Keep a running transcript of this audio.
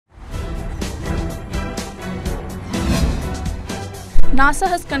NASA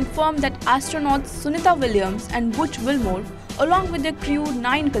has confirmed that astronauts Sunita Williams and Butch Wilmore, along with their Crew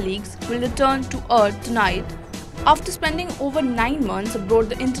 9 colleagues, will return to Earth tonight after spending over 9 months aboard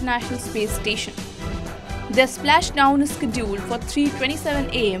the International Space Station. Their splashdown is scheduled for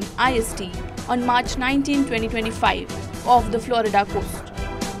 3:27 am IST on March 19, 2025 off the Florida coast.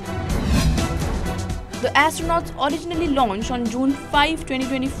 The astronauts originally launched on June 5,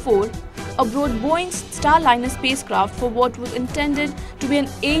 2024 aboard Boeing's Starliner spacecraft for what was intended to be an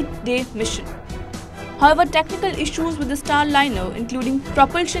 8-day mission. However, technical issues with the Starliner, including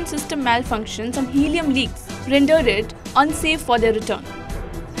propulsion system malfunctions and helium leaks, rendered it unsafe for their return.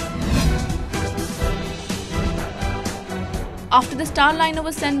 After the Starliner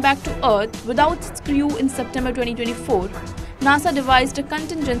was sent back to Earth without its crew in September 2024, NASA devised a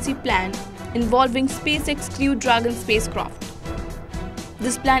contingency plan involving SpaceX Crew Dragon spacecraft.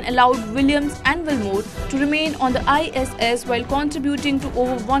 This plan allowed Williams and Wilmore to remain on the ISS while contributing to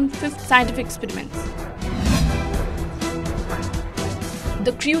over 1/5 scientific experiments.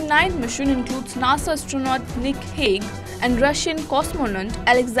 The Crew 9 mission includes NASA astronaut Nick Hague and Russian cosmonaut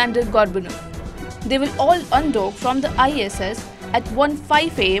Alexander Gorbanov. They will all undock from the ISS at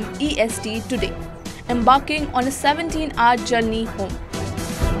 1:05 am EST today, embarking on a 17-hour journey home.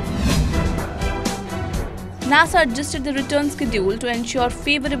 NASA adjusted the return schedule to ensure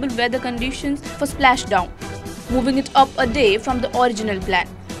favorable weather conditions for splashdown, moving it up a day from the original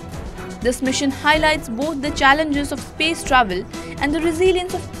plan. This mission highlights both the challenges of space travel and the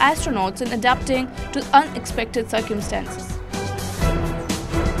resilience of astronauts in adapting to unexpected circumstances.